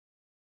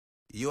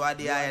You are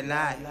the I and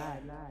I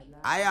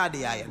are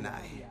the I and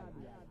I.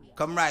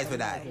 Come rise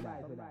with I.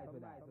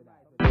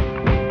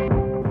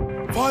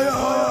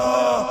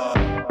 Fire!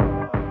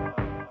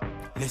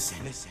 Listen.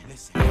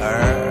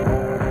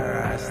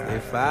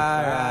 Rastafari.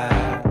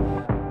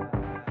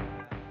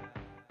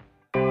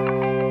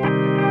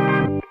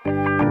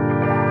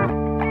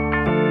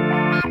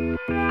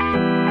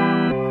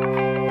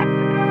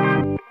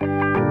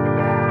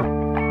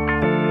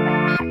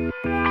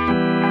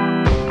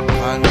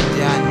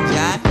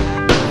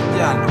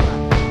 John,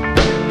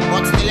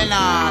 what's still in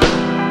all?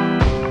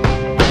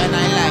 And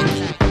I like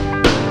it.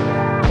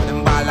 Put them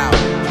ball out.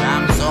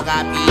 I'm so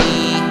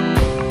happy.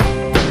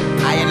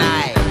 I and I.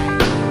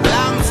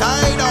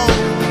 Alongside out.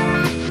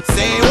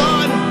 Say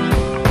one.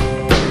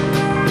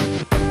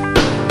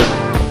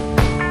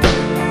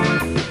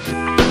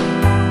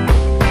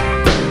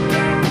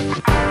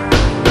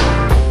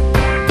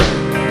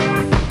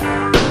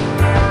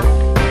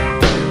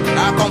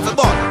 Now come for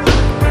ball.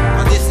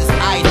 And this is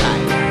high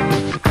time.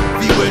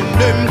 When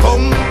them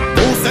come,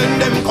 who send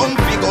them come,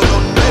 we go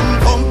down them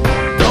come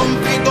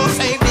we go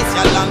save this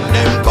your land,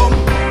 them come,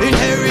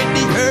 inherit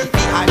the earth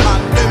behind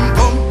man, them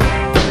come,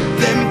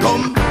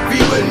 we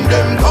when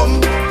them come,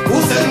 who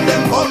send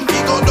them come, we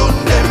go down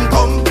them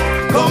come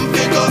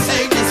we go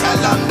save this your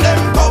land,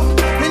 them come,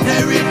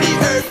 inherit the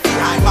earth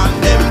behind man,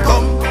 them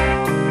come.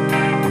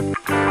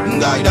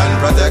 Guide and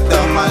protect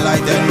them, my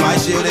light and my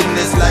shield in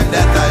this life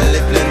that I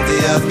live. Plenty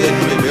has been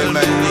revealed,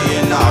 many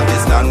in all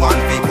this land want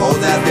people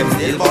that them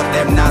still, but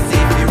them not see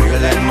be real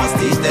and must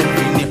teach them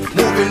free.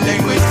 Moving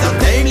language, so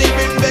they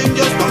living vain,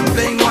 just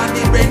complain what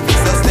the brain to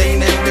sustain.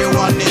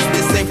 Everyone is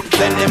the same,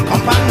 then them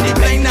come on the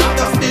plane out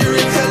of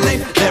spiritual lane.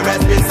 There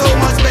has been so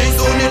much pain,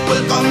 soon it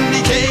will come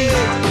the change.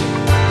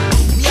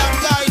 Young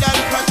guide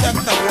and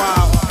protect the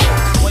wow.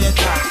 What you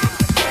talking?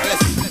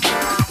 Listen.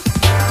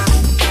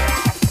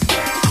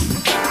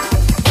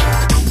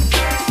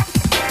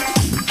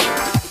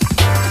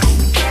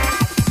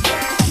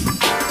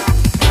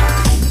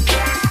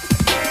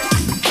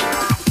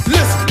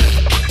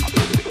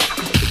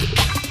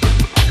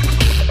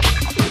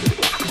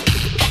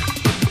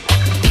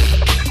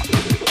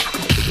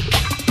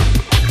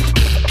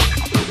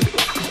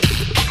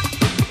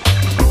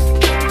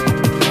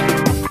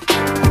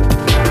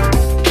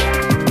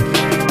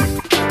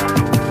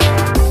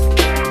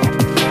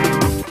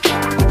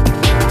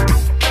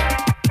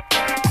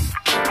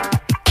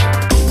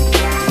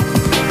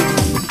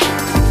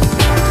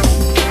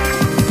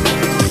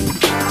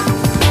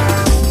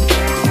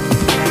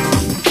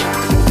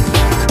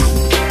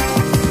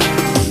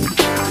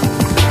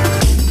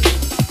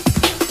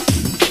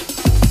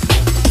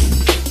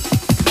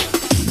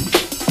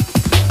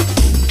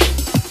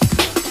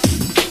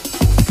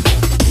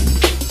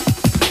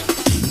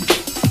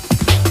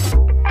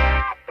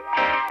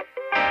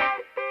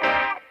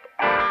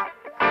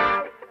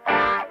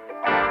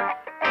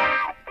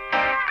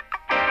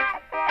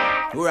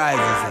 Who rises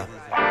up?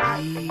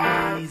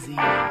 Easy.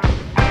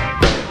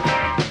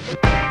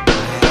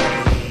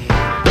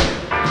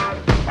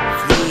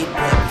 Fleet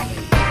baby.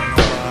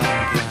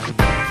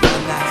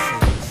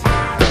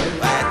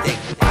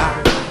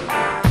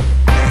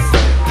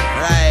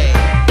 Right.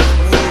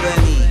 Move a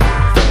knee.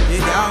 You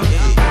down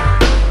here.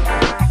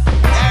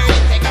 There you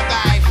take a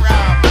guy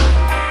from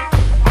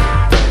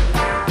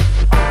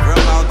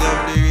out of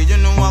the region.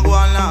 No one go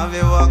on love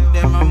you walk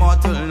them a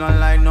mortal. Not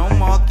like no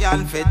more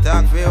can fit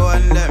talk for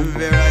one them.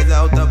 We rise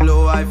out of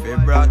blue eye. We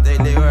brought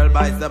the world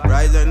by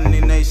surprise and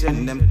the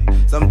nation them.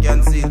 Some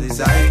can see the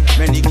sign,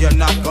 many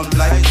cannot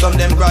comply. Some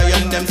them cry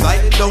and them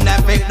sigh. Don't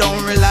affect,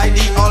 don't rely.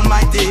 The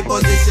almighty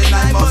position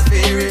I must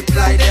be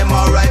reply. Them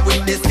alright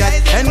with this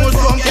guy, and who's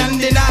wrong can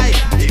deny.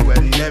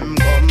 When them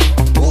come,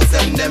 who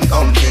send them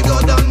come? They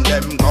go down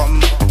them come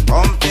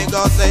they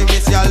go save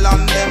this your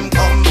land. Them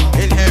come,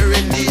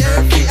 inherit the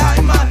earth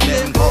behind man.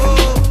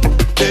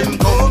 Them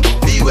come,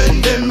 be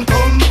when them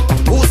come.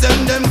 Who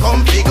send them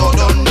come? We go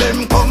down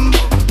them come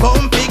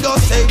we go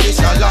save this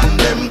your land.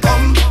 Them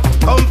come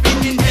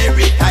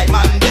inherit I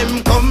man.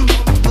 Them come,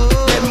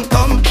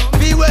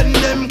 we when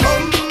them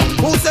come.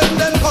 Who send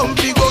them come?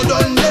 We go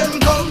down them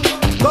come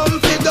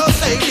we go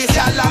save this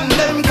your land.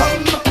 Them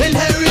come,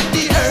 inherit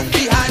the earth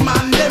behind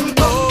man. Them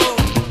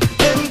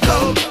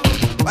come.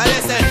 Well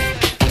listen.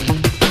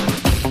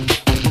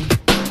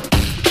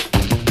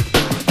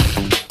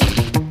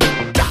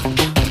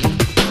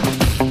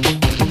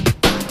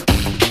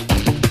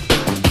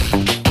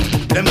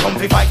 Them come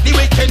to fight the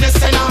wickedness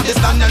and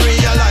understand and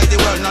realize the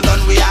world not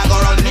done. We are go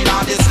running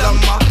on this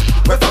slumber.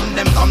 Where from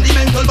them come the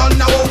mental bond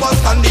now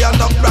overstand the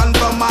underground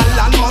from our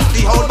land must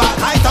be hold back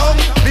high town.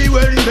 Be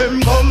when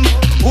them come,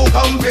 who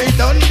come great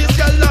down.